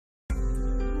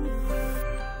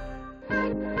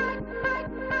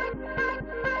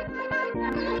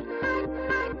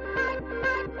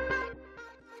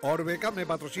Orbeca me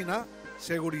patrocina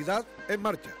Seguridad en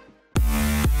Marcha.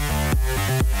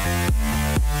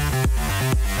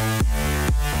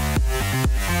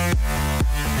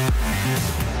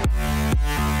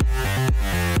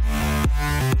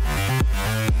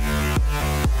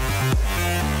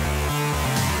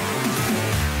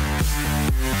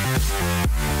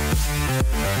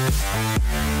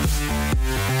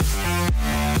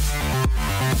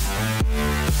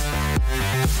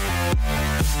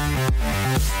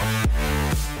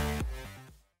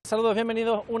 Saludos,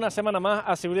 bienvenidos una semana más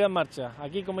a Seguridad en Marcha.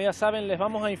 Aquí, como ya saben, les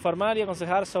vamos a informar y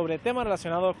aconsejar sobre temas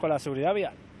relacionados con la seguridad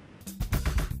vial.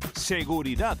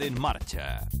 Seguridad en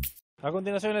Marcha. A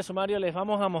continuación, en el sumario les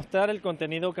vamos a mostrar el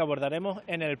contenido que abordaremos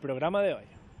en el programa de hoy.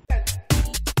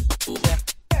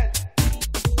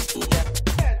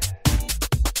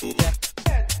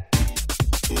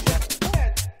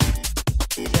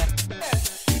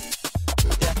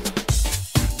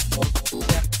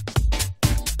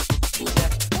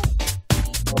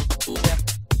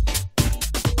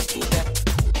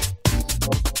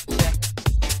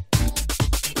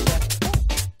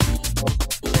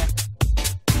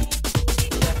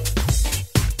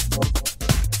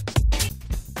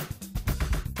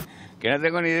 Que no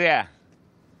tengo ni idea.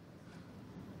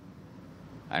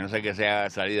 A no ser que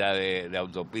sea salida de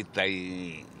autopista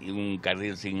y un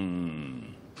carril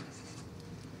sin...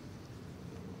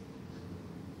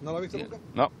 ¿No lo has visto nunca?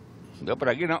 No, yo por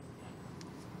aquí no.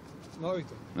 ¿No lo has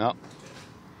visto? No.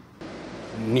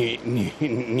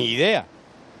 Ni idea.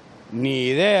 Ni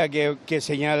idea qué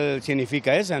señal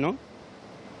significa esa, ¿no?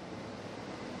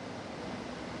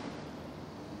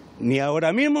 Ni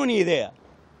ahora mismo ni idea.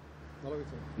 ¿No lo has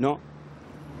visto?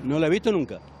 No la he visto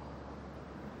nunca.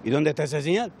 ¿Y dónde está esa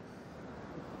señal?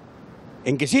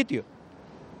 ¿En qué sitio?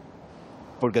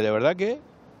 Porque de verdad que es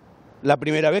la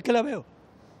primera vez que la veo.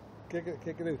 ¿Qué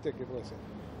cree usted que puede ser?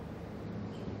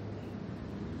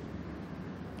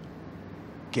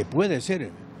 ¿Qué puede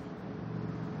ser?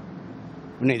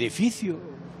 ¿Un edificio?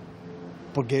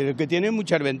 Porque que tiene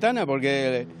muchas ventanas,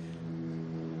 porque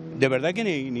de verdad que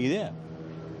ni idea.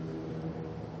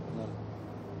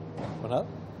 ¿Pues nada?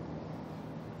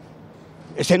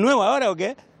 ¿Esa es nueva ahora o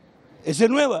qué? ¿Esa es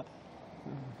nueva?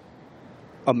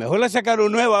 A lo mejor la sacaron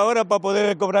nueva ahora para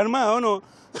poder cobrar más, ¿o no?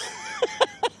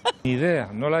 Ni idea,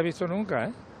 no la he visto nunca,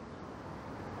 ¿eh?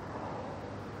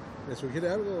 ¿Le sugiere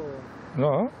algo?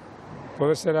 No,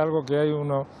 puede ser algo que hay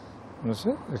uno... No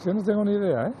sé, es que no tengo ni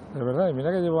idea, ¿eh? De verdad, y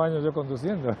mira que llevo años yo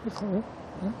conduciendo. Joder, ¿eh?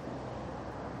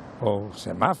 O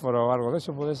semáforo o algo de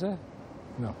eso puede ser.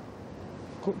 No.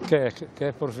 ¿Qué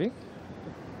es por fin?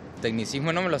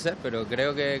 Tecnicismo no me lo sé, pero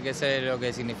creo que sé lo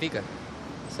que significa.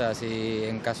 O sea, si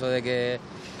en caso de que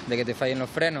te fallen los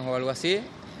frenos o algo así,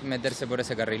 meterse por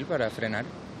ese carril para frenar,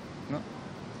 ¿no?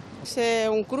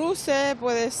 Un cruce,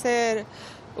 puede ser,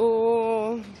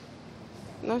 no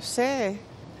sé,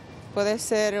 puede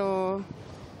ser,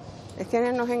 es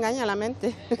que nos engaña la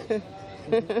mente.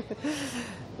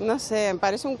 No sé, me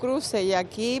parece un cruce y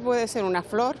aquí puede ser una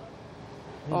flor,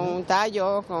 con un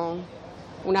tallo, con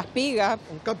una espiga.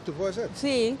 ¿Un cactus puede ser?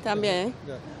 Sí, también.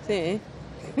 Ya. Sí.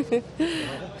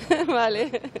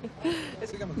 Vale.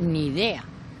 Ni idea.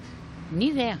 Ni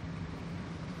idea.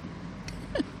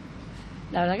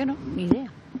 La verdad que no, ni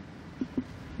idea.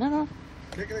 No.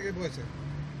 ¿Qué cree que puede ser?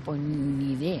 Pues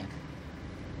ni idea.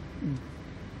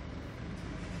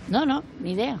 No,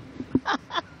 ni idea.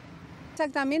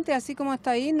 Exactamente así como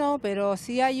está ahí, no, pero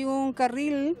sí hay un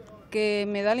carril que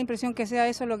me da la impresión que sea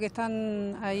eso lo que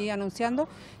están ahí anunciando,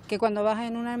 que cuando vas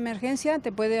en una emergencia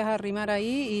te puedes arrimar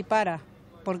ahí y para,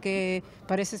 porque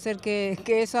parece ser que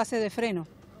eso hace de freno.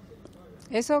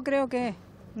 Eso creo que es,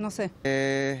 no sé.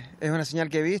 Es una señal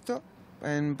que he visto,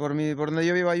 por donde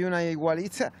yo vivo hay una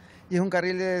igualista y es un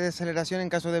carril de desaceleración en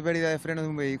caso de pérdida de freno de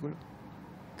un vehículo.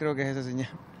 Creo que es esa señal.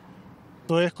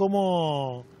 Esto es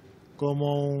como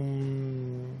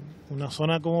una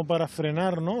zona como para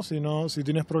frenar, ¿no? Si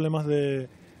tienes problemas de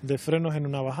frenos en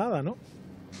una bajada, ¿no?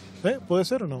 ¿Puede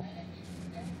ser o no?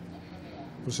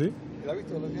 Pues sí. ¿La has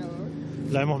visto?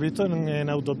 La hemos visto en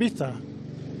autopista.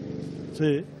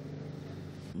 Sí.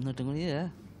 No tengo ni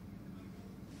idea.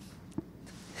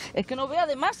 Es que no veo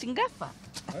además sin gafas.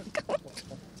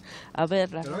 A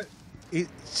verla. Y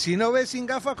si no ve sin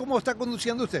gafas, ¿cómo está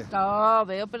conduciendo usted? No,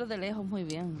 veo pero de lejos muy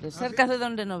bien. De cerca es de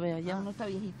donde no veo, ya uno está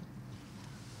viejito.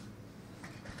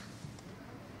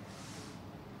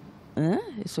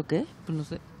 ¿Eso qué? Pues no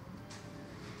sé.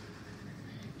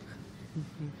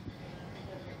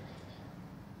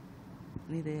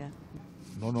 Ni idea.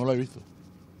 No la he visto.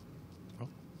 ¿No?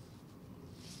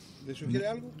 ¿Le sugiere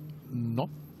algo? No.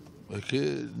 Es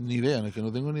que ni idea, es que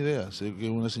no tengo ni idea. Sé que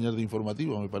es una señal de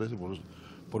informativa, me parece,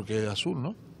 porque es azul,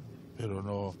 ¿no? Pero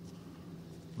no.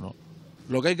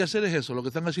 Lo que hay que hacer es eso, lo que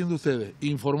están haciendo ustedes,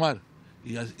 informar.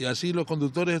 Y así los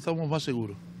conductores estamos más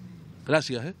seguros.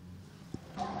 Gracias, ¿eh?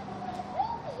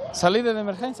 ¿Salida de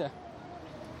emergencia?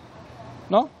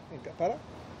 ¿No? ¿Para?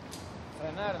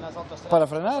 Frenar en las autostradas. ¿Para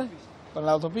frenar? ¿Para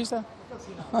la autopista?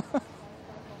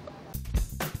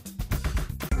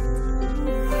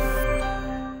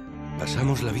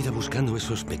 Pasamos la vida buscando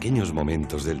esos pequeños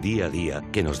momentos del día a día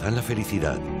que nos dan la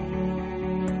felicidad.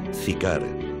 Cicar,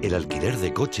 el alquiler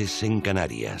de coches en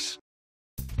Canarias.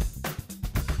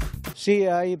 Sí,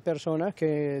 hay personas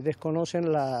que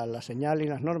desconocen la señal y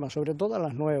las normas, sobre todo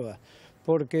las nuevas,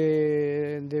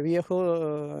 porque de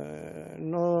viejo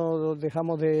no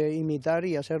dejamos de imitar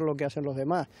y hacer lo que hacen los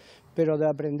demás, pero de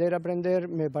aprender a aprender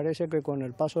me parece que con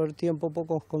el paso del tiempo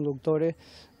pocos conductores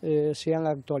se han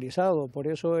actualizado. Por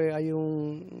eso hay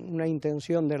una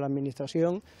intención de la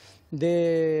Administración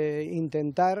de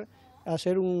intentar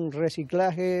hacer un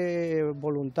reciclaje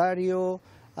voluntario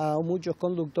a muchos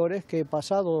conductores que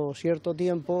pasado cierto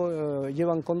tiempo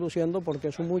llevan conduciendo,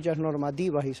 porque son muchas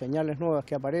normativas y señales nuevas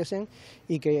que aparecen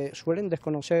y que suelen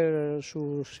desconocer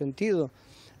su sentido.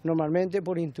 Normalmente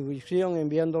por intuición, en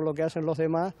viendo lo que hacen los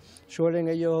demás, suelen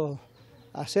ellos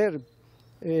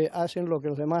hacen lo que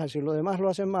los demás, si los demás lo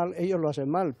hacen mal, ellos lo hacen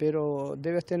mal, pero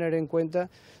debes tener en cuenta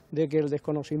de que el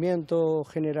desconocimiento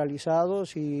generalizado,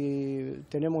 si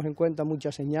tenemos en cuenta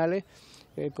muchas señales,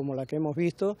 como la que hemos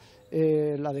visto,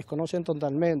 la desconocen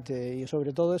totalmente, y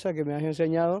sobre todo esa que me has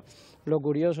enseñado. Lo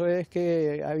curioso es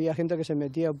que había gente que se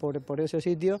metía por ese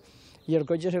sitio y el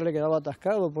coche se le quedaba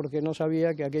atascado porque no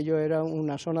sabía que aquello era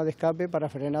una zona de escape para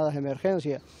frenadas de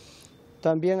emergencia.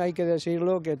 También hay que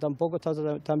decirlo que tampoco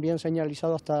está tan bien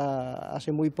señalizado hasta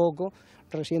hace muy poco,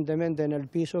 recientemente en el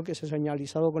piso, que se ha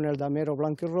señalizado con el damero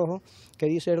blanco y rojo, que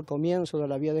dice el comienzo de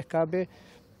la vía de escape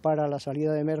para la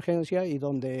salida de emergencia, y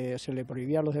donde se le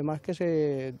prohibía a los demás que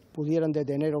se pudieran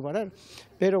detener o parar.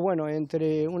 Pero bueno,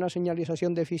 entre una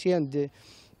señalización deficiente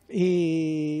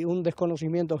y un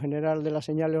desconocimiento general de las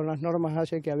señales o las normas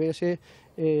hace que a veces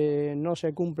no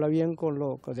se cumpla bien con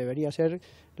lo que debería ser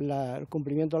el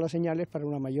cumplimiento de las señales para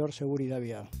una mayor seguridad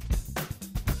vial.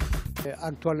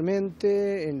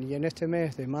 Actualmente, y en este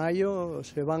mes de mayo,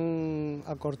 se van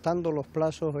acortando los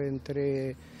plazos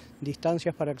entre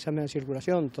distancias para examen de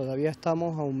circulación. Todavía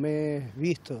estamos a un mes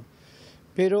visto,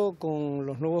 pero con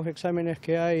los nuevos exámenes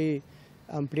que hay,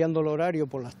 ampliando el horario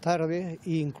por las tardes,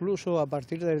 e incluso a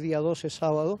partir del día 12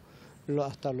 sábado,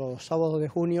 hasta los sábados de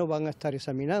junio van a estar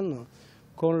examinando,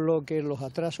 con lo que los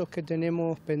atrasos que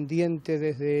tenemos pendientes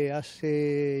desde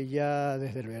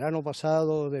el verano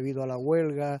pasado, debido a la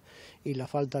huelga y la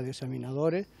falta de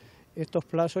examinadores, estos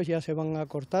plazos ya se van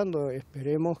acortando.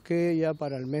 Esperemos que ya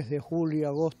para el mes de julio,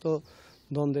 agosto,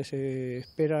 donde se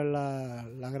espera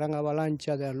la gran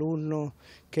avalancha de alumnos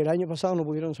que el año pasado no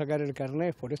pudieron sacar el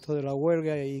carnet por esto de la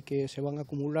huelga y que se van a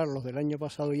acumular los del año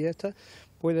pasado y esta,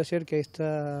 puede ser que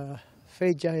esta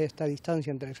fecha, esta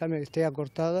distancia entre exámenes esté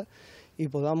acortada y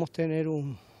podamos tener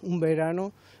un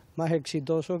verano más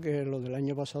exitoso que lo del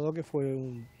año pasado, que fue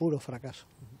un puro fracaso.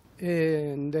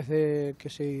 Desde que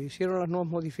se hicieron las nuevas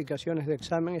modificaciones de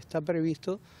examen, está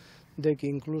previsto de que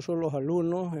incluso los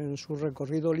alumnos en su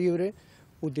recorrido libre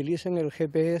utilicen el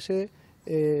GPS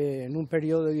en un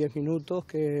periodo de 10 minutos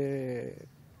que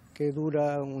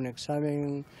dura un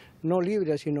examen no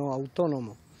libre sino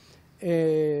autónomo.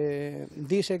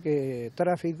 Dice que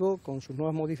Tráfico, con sus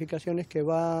nuevas modificaciones, que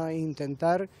va a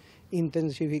intentar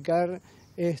intensificar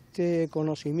este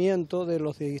conocimiento de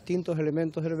los distintos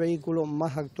elementos del vehículo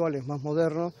más actuales, más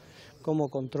modernos, como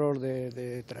control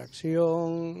de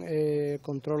tracción,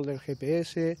 control del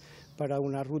GPS para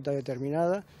una ruta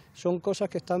determinada. Son cosas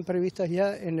que están previstas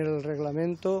ya en el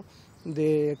reglamento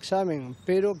de examen,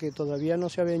 pero que todavía no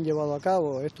se habían llevado a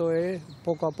cabo. Esto es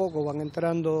poco a poco, van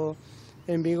entrando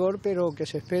en vigor, pero que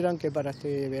se esperan que para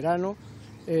este verano,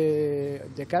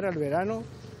 de cara al verano,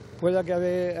 pueda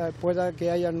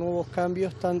que haya nuevos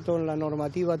cambios tanto en la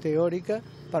normativa teórica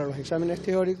para los exámenes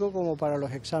teóricos como para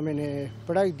los exámenes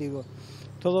prácticos.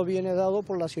 Todo viene dado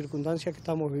por las circunstancias que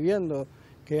estamos viviendo,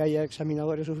 que haya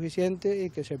examinadores suficientes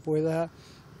y que se pueda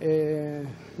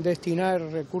destinar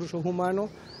recursos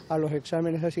humanos a los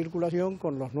exámenes de circulación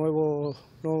con los nuevos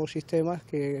sistemas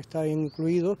que están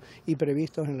incluidos y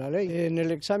previstos en la ley. En el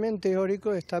examen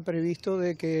teórico está previsto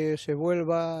de que se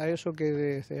vuelva a eso que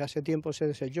desde hace tiempo se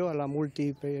desechó, a la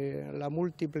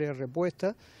múltiple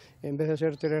respuesta. En vez de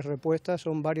ser 3 respuestas,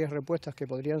 son varias respuestas que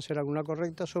podrían ser alguna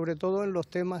correcta, sobre todo en los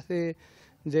temas de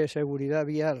seguridad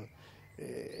vial.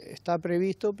 Está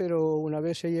previsto, pero una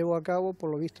vez se llevó a cabo,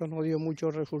 por lo visto no dio mucho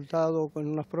resultado con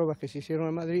unas pruebas que se hicieron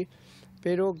en Madrid,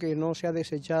 pero que no se ha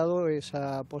desechado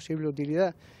esa posible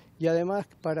utilidad. Y además,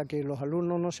 para que los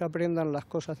alumnos no se aprendan las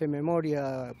cosas de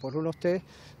memoria por unos test,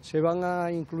 se van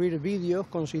a incluir vídeos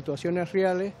con situaciones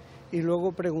reales y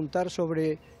luego preguntar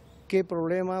sobre qué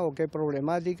problema o qué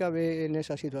problemática ve en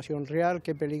esa situación real,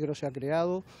 qué peligro se ha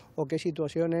creado o qué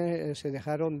situaciones se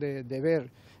dejaron de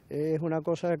ver. Es una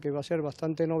cosa que va a ser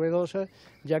bastante novedosa,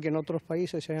 ya que en otros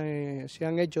países se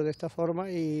han hecho de esta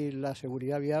forma y la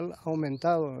seguridad vial ha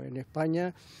aumentado. En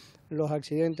España los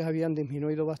accidentes habían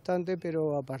disminuido bastante,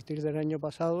 pero a partir del año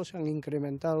pasado se han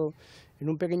incrementado en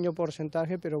un pequeño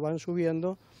porcentaje, pero van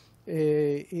subiendo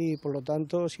y por lo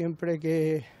tanto siempre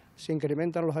que se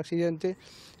incrementan los accidentes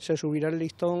se subirá el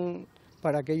listón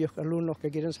para aquellos alumnos que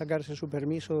quieren sacarse su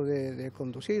permiso de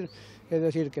conducir. Es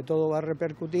decir, que todo va a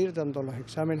repercutir, tanto los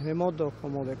exámenes de motos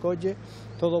como de coche,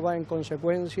 todo va en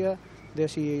consecuencia de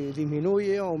si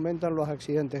disminuye o aumentan los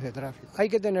accidentes de tráfico. Hay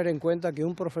que tener en cuenta que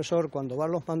un profesor, cuando va a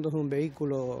los mandos de un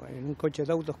vehículo en un coche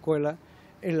de autoescuela,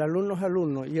 el alumno es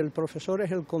alumno y el profesor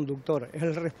es el conductor, es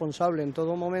el responsable en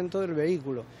todo momento del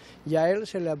vehículo y a él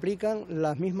se le aplican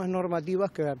las mismas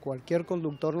normativas que a cualquier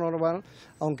conductor normal,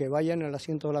 aunque vaya en el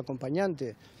asiento del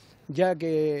acompañante, ya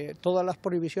que todas las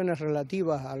prohibiciones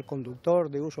relativas al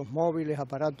conductor de usos móviles,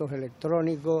 aparatos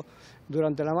electrónicos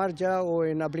durante la marcha o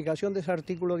en aplicación de ese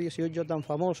artículo 18 tan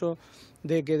famoso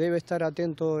de que debe estar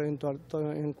atento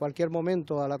en cualquier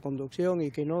momento a la conducción y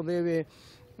que no debe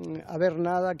haber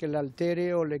nada que le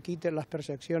altere o le quite las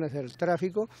percepciones del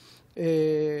tráfico.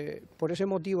 Por ese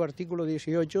motivo, artículo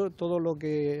 18, todo lo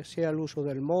que sea el uso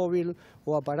del móvil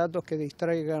o aparatos que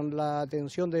distraigan la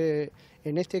atención de,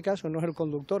 en este caso no es el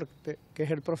conductor, que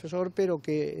es el profesor, pero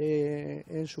que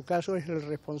en su caso es el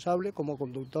responsable como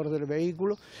conductor del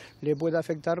vehículo, le puede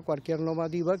afectar cualquier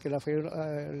normativa que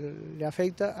le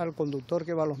afecta al conductor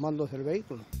que va a los mandos del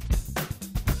vehículo.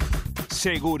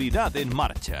 Seguridad en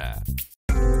marcha.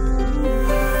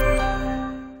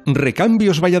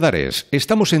 Recambios Valladares.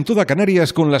 Estamos en toda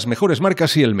Canarias con las mejores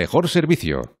marcas y el mejor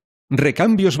servicio.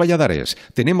 Recambios Valladares.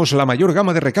 Tenemos la mayor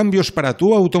gama de recambios para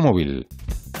tu automóvil.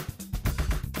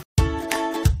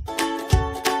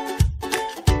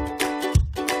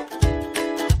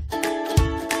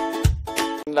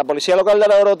 La Policía Local de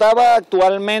la Orotava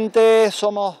actualmente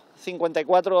somos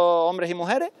 54 hombres y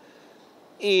mujeres.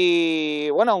 Y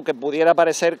bueno, aunque pudiera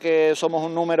parecer que somos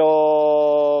un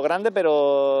número grande,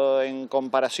 pero en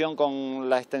comparación con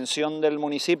la extensión del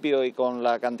municipio y con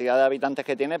la cantidad de habitantes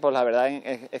que tiene, pues la verdad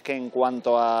es que en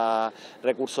cuanto a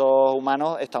recursos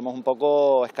humanos estamos un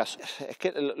poco escasos. Es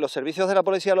que los servicios de la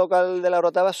Policía Local de la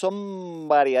Orotava son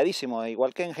variadísimos,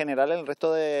 igual que en general el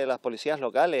resto de las policías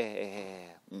locales.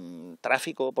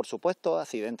 Tráfico, por supuesto,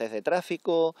 accidentes de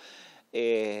tráfico,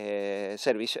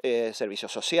 servicios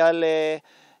sociales,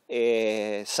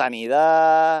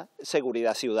 sanidad,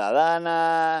 seguridad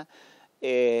ciudadana,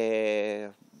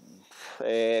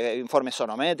 informes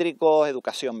sonométricos,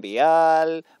 educación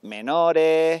vial,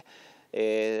 menores.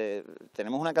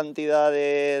 Tenemos una cantidad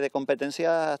de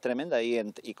competencias tremendas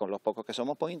y con los pocos que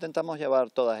somos pues intentamos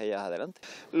llevar todas ellas adelante.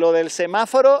 Lo de los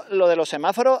semáforos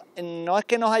no es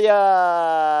que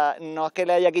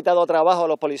le haya quitado trabajo a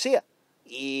los policías,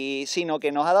 sino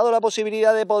que nos ha dado la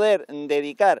posibilidad de poder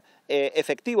dedicar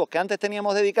efectivos que antes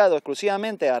teníamos dedicados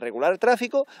exclusivamente a regular el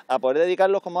tráfico, a poder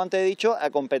dedicarlos, como antes he dicho, a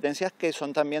competencias que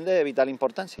son también de vital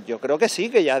importancia. Yo creo que sí,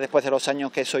 que ya después de los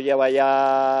años que eso lleva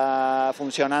ya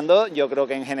funcionando, yo creo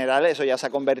que en general eso ya se ha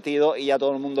convertido y ya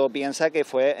todo el mundo piensa que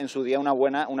fue en su día una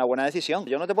buena decisión.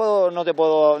 Yo no me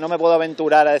puedo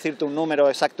aventurar a decirte un número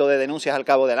exacto de denuncias al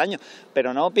cabo del año,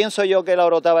 pero no pienso yo que la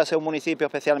Orotava sea un municipio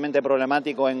especialmente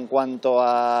problemático en cuanto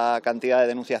a cantidad de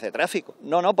denuncias de tráfico.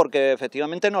 No, porque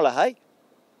efectivamente no las hay.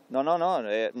 No.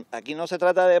 Aquí no se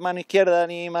trata de mano izquierda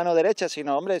ni mano derecha,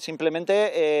 sino, hombre,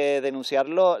 simplemente denunciar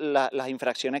las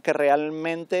infracciones que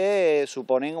realmente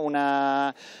suponen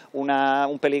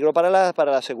un peligro para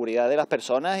la seguridad de las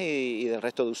personas y del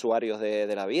resto de usuarios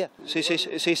de la vía. Sí.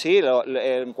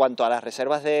 En cuanto a las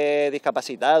reservas de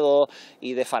discapacitados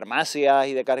y de farmacias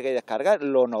y de carga y descarga,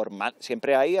 lo normal.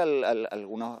 Siempre hay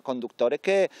algunos conductores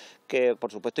que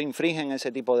por supuesto infringen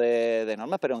ese tipo de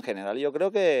normas, pero en general yo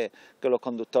creo que los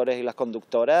conductores y las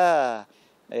conductoras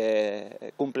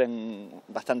cumplen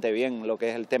bastante bien lo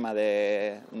que es el tema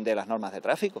de las normas de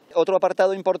tráfico. Otro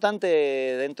apartado importante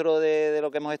dentro de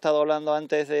lo que hemos estado hablando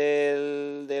antes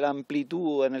de la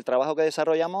amplitud en el trabajo que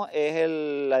desarrollamos es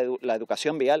la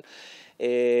educación vial.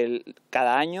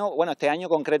 Cada año, bueno, este año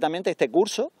concretamente, este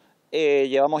curso,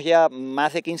 llevamos ya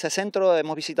más de 15 centros,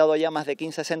 hemos visitado ya más de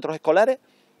 15 centros escolares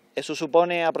Eso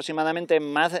supone aproximadamente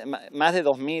más de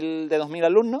 2.000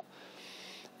 alumnos.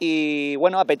 Y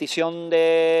bueno, a petición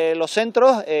de los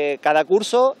centros, cada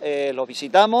curso los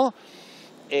visitamos.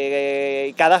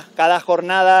 Cada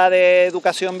jornada de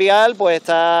educación vial pues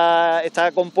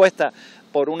está compuesta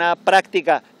por una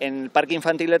práctica en el Parque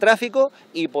Infantil de Tráfico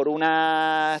y por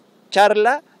una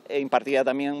charla impartida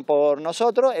también por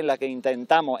nosotros, en la que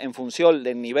intentamos, en función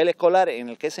del nivel escolar en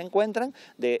el que se encuentran,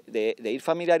 de ir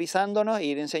familiarizándonos e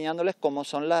ir enseñándoles cómo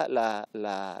son las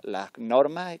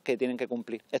normas que tienen que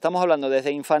cumplir. Estamos hablando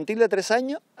desde infantil de 3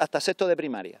 años hasta sexto de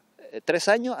primaria, 3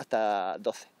 años hasta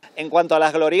 12. En cuanto a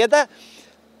las glorietas,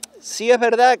 sí es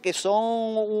verdad que son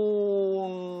un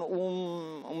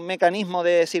mecanismo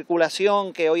de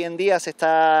circulación que hoy en día se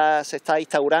está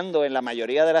instaurando en la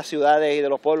mayoría de las ciudades y de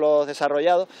los pueblos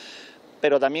desarrollados,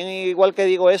 pero también, igual que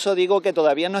digo eso, digo que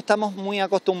todavía no estamos muy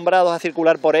acostumbrados a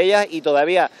circular por ellas y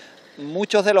todavía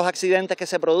muchos de los accidentes que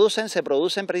se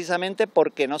producen precisamente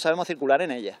porque no sabemos circular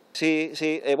en ellas. Sí,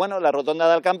 bueno, la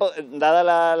rotonda del Campo, dada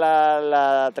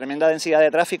la tremenda densidad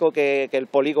de tráfico que el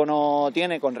polígono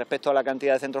tiene con respecto a la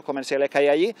cantidad de centros comerciales que hay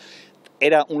allí,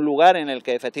 era un lugar en el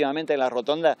que efectivamente en la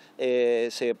rotonda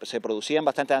se producían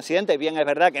bastantes accidentes. Bien, es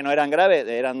verdad que no eran graves,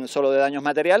 eran solo de daños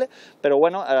materiales, pero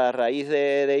bueno, a raíz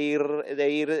de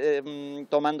ir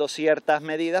tomando ciertas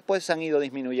medidas, pues se han ido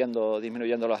disminuyendo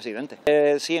los accidentes.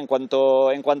 Sí, en cuanto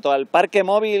al parque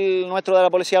móvil nuestro de la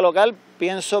policía local,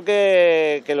 pienso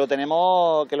que lo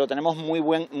tenemos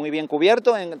muy bien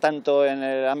cubierto, tanto en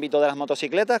el ámbito de las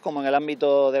motocicletas como en el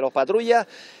ámbito de los patrullas.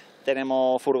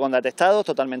 Tenemos furgón de atestados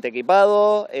totalmente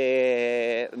equipados,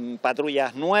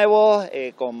 patrullas nuevos,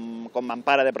 con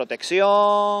mampara de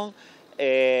protección,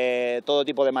 todo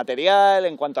tipo de material.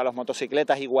 En cuanto a las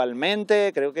motocicletas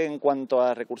igualmente, creo que en cuanto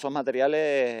a recursos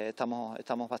materiales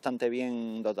estamos bastante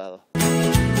bien dotados.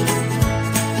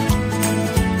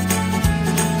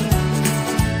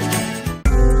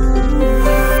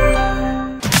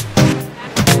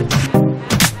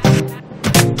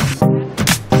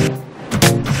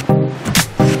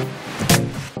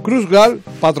 Cruz Gal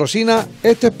patrocina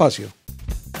este espacio.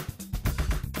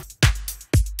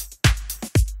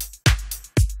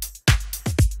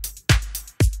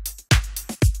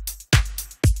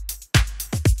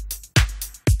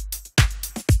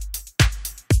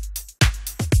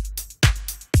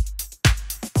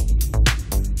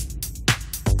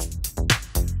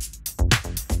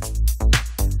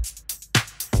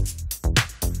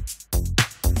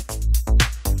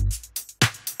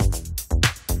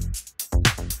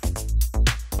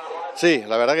 Sí,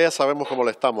 la verdad que ya sabemos cómo le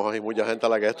estamos. Hay mucha gente a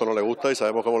la que esto no le gusta y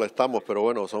sabemos cómo le estamos, pero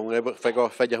bueno, son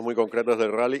fechas muy concretas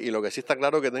del rally y lo que sí está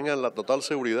claro es que tengan la total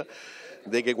seguridad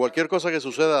de que cualquier cosa que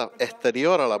suceda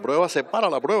exterior a la prueba, se para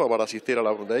la prueba para asistir a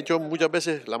la prueba. De hecho, muchas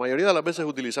veces, la mayoría de las veces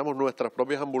utilizamos nuestras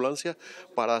propias ambulancias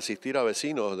para asistir a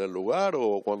vecinos del lugar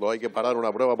o cuando hay que parar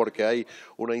una prueba porque hay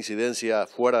una incidencia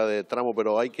fuera de tramo,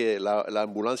 pero la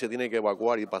ambulancia tiene que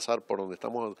evacuar y pasar por donde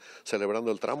estamos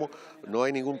celebrando el tramo, no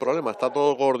hay ningún problema, está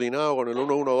todo coordinado con el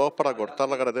 112 para cortar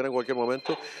la carretera en cualquier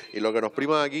momento y lo que nos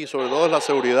prima aquí sobre todo es la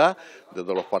seguridad de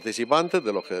los participantes,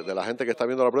 de la gente que está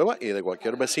viendo la prueba y de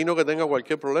cualquier vecino que tenga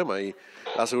cualquier problema y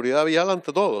la seguridad vial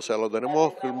ante todo, o sea, lo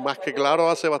tenemos más que claro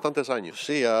hace bastantes años.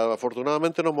 Sí,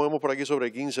 afortunadamente nos movemos por aquí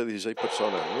sobre 15, 16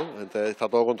 personas, ¿no? Entonces, está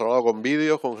todo controlado con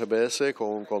vídeos, con GPS,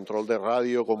 con control de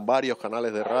radio, con varios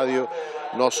canales de radio,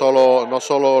 no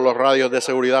solo los radios de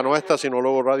seguridad nuestra, sino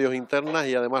luego radios internas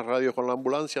y además radios con la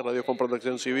ambulancia, radios con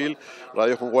protección civil,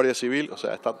 radios con guardia civil, o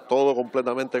sea, está todo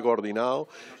completamente coordinado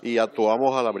y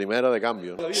actuamos a la primera de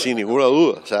cambio, ¿no? Sin ninguna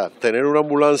duda, o sea, tener una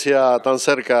ambulancia tan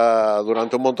cerca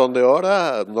durante un montón de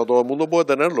horas, no todo el mundo puede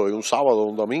tenerlo, y un sábado,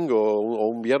 un domingo o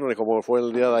un viernes como fue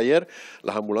el día de ayer,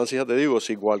 las ambulancias, ya te digo,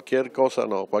 si cualquier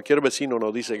vecino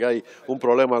nos dice que hay un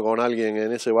problema con alguien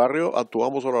en ese barrio,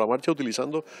 actuamos sobre la marcha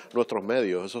utilizando nuestros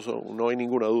medios, no hay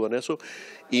ninguna duda en eso,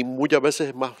 y muchas veces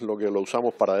es más lo que lo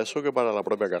usamos para eso que para la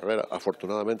propia carrera,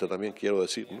 afortunadamente también quiero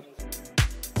decir, ¿no?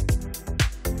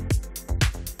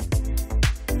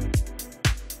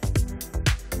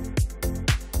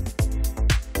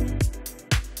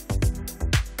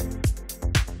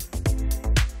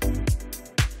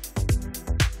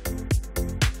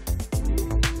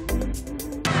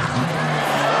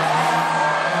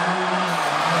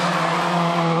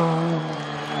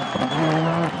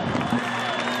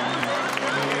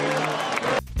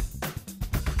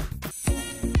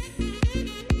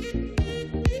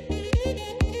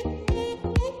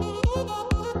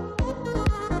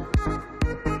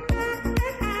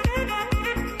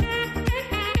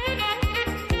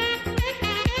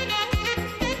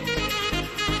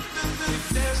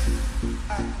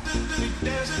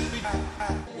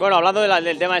 Bueno, hablando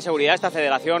del tema de seguridad, esta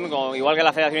federación, igual que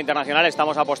la Federación Internacional,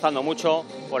 estamos apostando mucho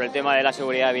por el tema de la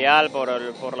seguridad vial,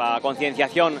 por la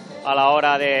concienciación a la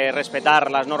hora de respetar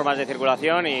las normas de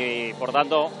circulación y, por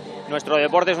tanto, nuestro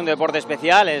deporte es un deporte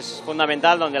especial, es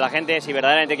fundamental, donde la gente, si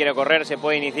verdaderamente quiere correr, se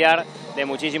puede iniciar de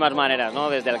muchísimas maneras,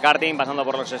 ¿no? Desde el karting, pasando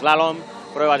por los slalom,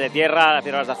 pruebas de tierra, las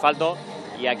pruebas de asfalto,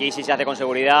 y aquí sí se hace con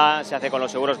seguridad, se hace con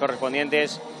los seguros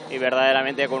correspondientes y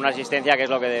verdaderamente con una asistencia que es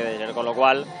lo que debe ser, con lo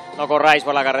cual no corráis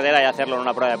por la carretera y hacerlo en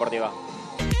una prueba deportiva.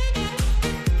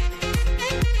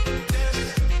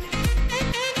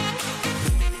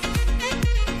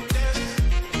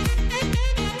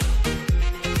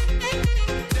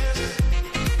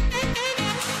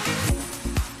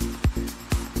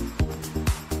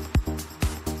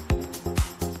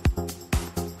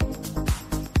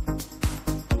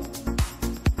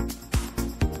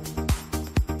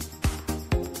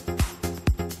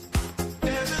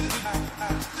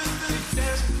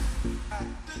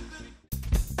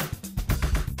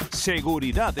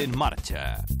 Seguridad en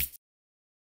marcha.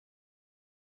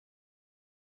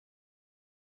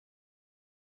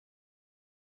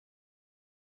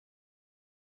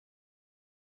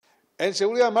 En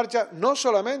Seguridad en Marcha no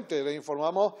solamente le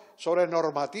informamos sobre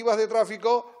normativas de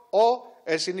tráfico o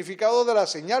el significado de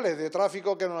las señales de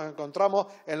tráfico que nos encontramos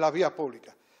en las vías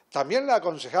públicas. También le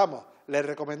aconsejamos, le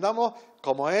recomendamos,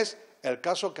 como es el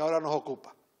caso que ahora nos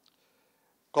ocupa.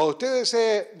 Cuando usted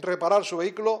desee reparar su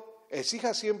vehículo,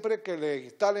 exija siempre que le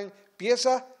instalen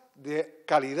piezas de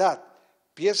calidad,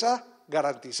 piezas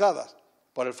garantizadas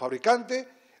por el fabricante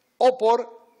o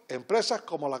por empresas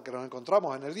como las que nos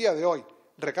encontramos en el día de hoy,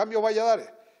 Recambios Valladares,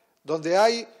 donde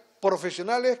hay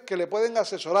profesionales que le pueden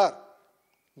asesorar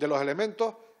de los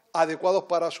elementos adecuados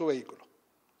para su vehículo.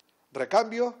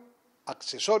 Recambios,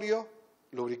 accesorios,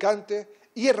 lubricantes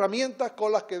y herramientas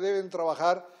con las que deben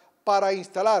trabajar para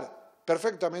instalar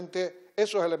perfectamente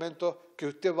esos elementos que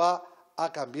usted va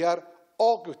a cambiar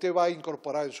o que usted va a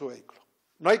incorporar en su vehículo.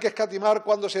 No hay que escatimar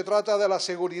cuando se trata de la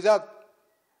seguridad,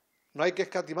 no hay que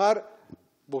escatimar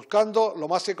buscando lo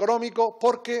más económico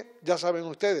porque, ya saben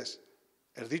ustedes,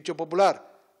 el dicho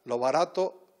popular, lo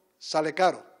barato sale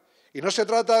caro. Y no se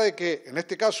trata de que, en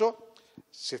este caso,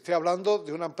 se esté hablando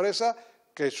de una empresa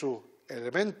que sus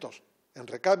elementos en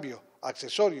recambio,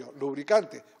 accesorios,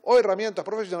 lubricantes o herramientas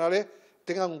profesionales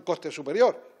tengan un coste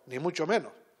superior, ni mucho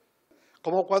menos.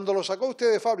 Como cuando lo sacó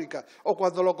usted de fábrica o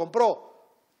cuando lo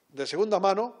compró de segunda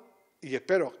mano, y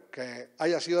espero que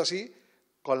haya sido así,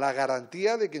 con la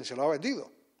garantía de quien se lo ha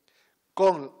vendido,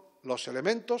 con los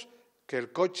elementos que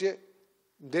el coche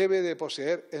debe de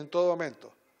poseer en todo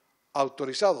momento,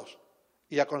 autorizados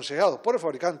y aconsejados por el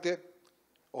fabricante,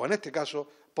 o en este caso,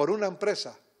 por una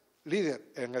empresa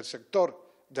líder en el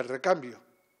sector del recambio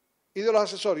y de los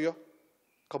accesorios,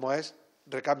 como es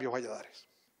Recambios Valladares.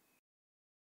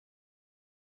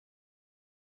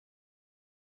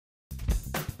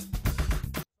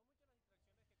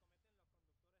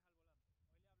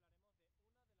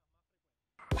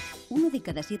 Uno de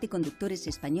cada 7 conductores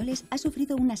españoles ha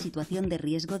sufrido una situación de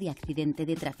riesgo de accidente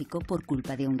de tráfico por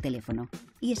culpa de un teléfono.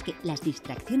 Y es que las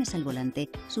distracciones al volante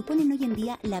suponen hoy en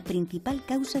día la principal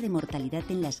causa de mortalidad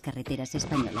en las carreteras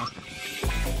españolas.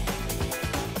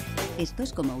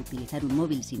 Estos, como utilizar un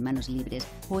móvil sin manos libres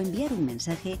o enviar un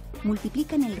mensaje,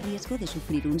 multiplican el riesgo de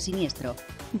sufrir un siniestro,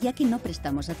 ya que no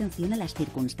prestamos atención a las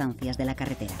circunstancias de la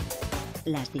carretera.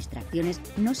 Las distracciones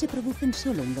no se producen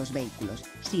solo en los vehículos.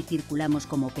 Si circulamos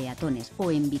como peatones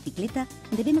o en bicicleta,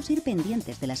 debemos ir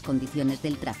pendientes de las condiciones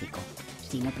del tráfico.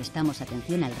 Si no prestamos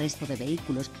atención al resto de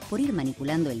vehículos por ir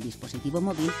manipulando el dispositivo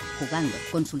móvil, jugando,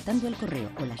 consultando el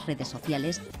correo o las redes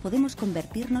sociales, podemos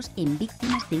convertirnos en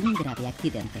víctimas de un grave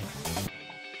accidente.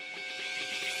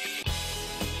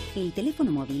 El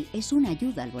teléfono móvil es una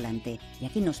ayuda al volante, ya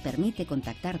que nos permite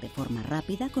contactar de forma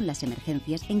rápida con las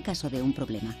emergencias en caso de un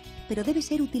problema, pero debe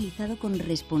ser utilizado con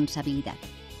responsabilidad.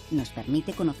 Nos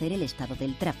permite conocer el estado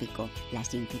del tráfico,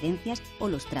 las incidencias o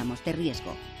los tramos de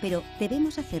riesgo, pero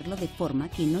debemos hacerlo de forma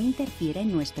que no interfiera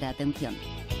en nuestra atención.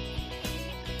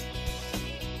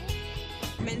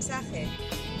 Mensaje.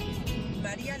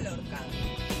 María Lorca.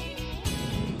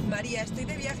 María, estoy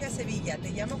de viaje a Sevilla, te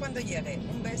llamo cuando llegue.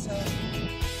 Un beso.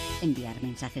 Enviar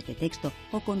mensajes de texto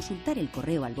o consultar el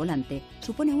correo al volante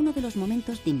supone uno de los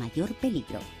momentos de mayor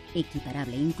peligro,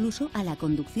 equiparable incluso a la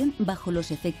conducción bajo los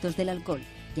efectos del alcohol,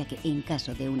 ya que en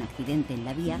caso de un accidente en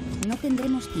la vía no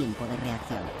tendremos tiempo de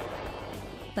reacción.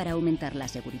 Para aumentar la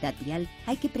seguridad vial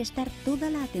hay que prestar toda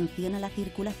la atención a la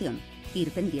circulación,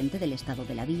 ir pendiente del estado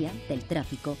de la vía, del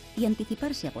tráfico y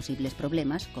anticiparse a posibles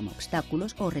problemas como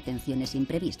obstáculos o retenciones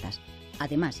imprevistas.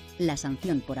 Además, la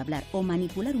sanción por hablar o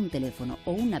manipular un teléfono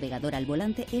o un navegador al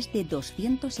volante es de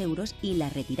 200 € y la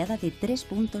retirada de 3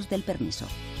 puntos del permiso.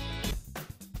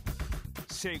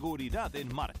 Seguridad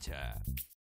en marcha.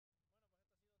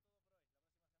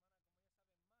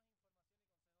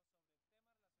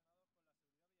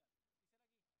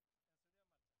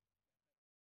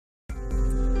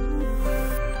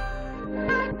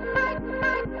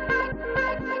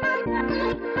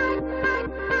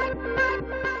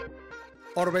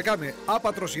 Orbecame ha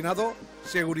patrocinado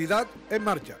Seguridad en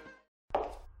Marcha.